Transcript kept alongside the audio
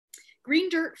Green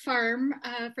Dirt Farm,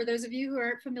 for those of you who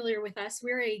aren't familiar with us,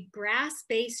 we're a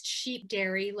grass-based sheep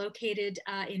dairy located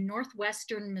in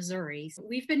northwestern Missouri. So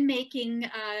we've been making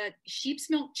sheep's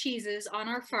milk cheeses on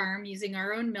our farm using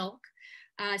our own milk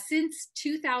since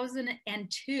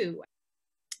 2002.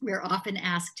 We're often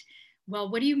asked,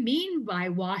 well, what do you mean by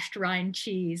washed rind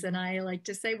cheese? And I like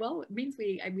to say, well, it means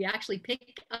we actually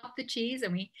pick up the cheese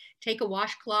and we take a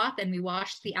washcloth and we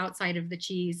wash the outside of the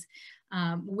cheese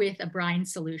with a brine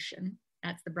solution.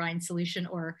 That's the brine solution,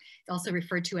 or it's also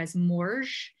referred to as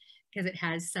morge because it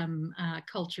has some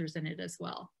cultures in it as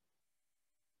well.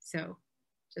 So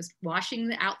just washing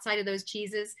the outside of those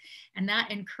cheeses, and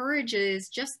that encourages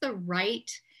just the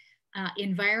right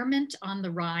environment on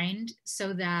the rind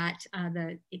so that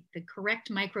the correct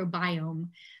microbiome,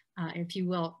 if you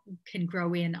will, can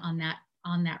grow in on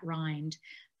that rind.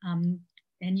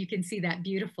 And you can see that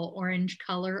beautiful orange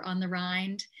color on the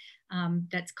rind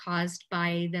that's caused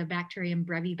by the bacterium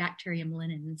Brevibacterium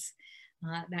linens.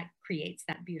 That creates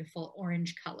that beautiful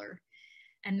orange color.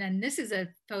 And then this is a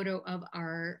photo of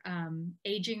our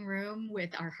aging room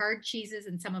with our hard cheeses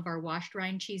and some of our washed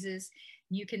rind cheeses.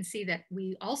 You can see that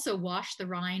we also wash the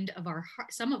rind of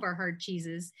some of our hard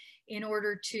cheeses in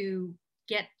order to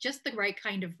get just the right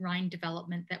kind of rind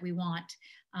development that we want,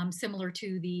 similar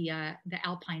to the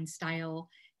Alpine style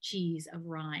cheese of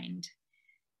rind.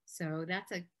 So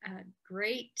that's a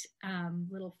great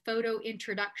little photo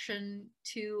introduction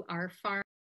to our farm.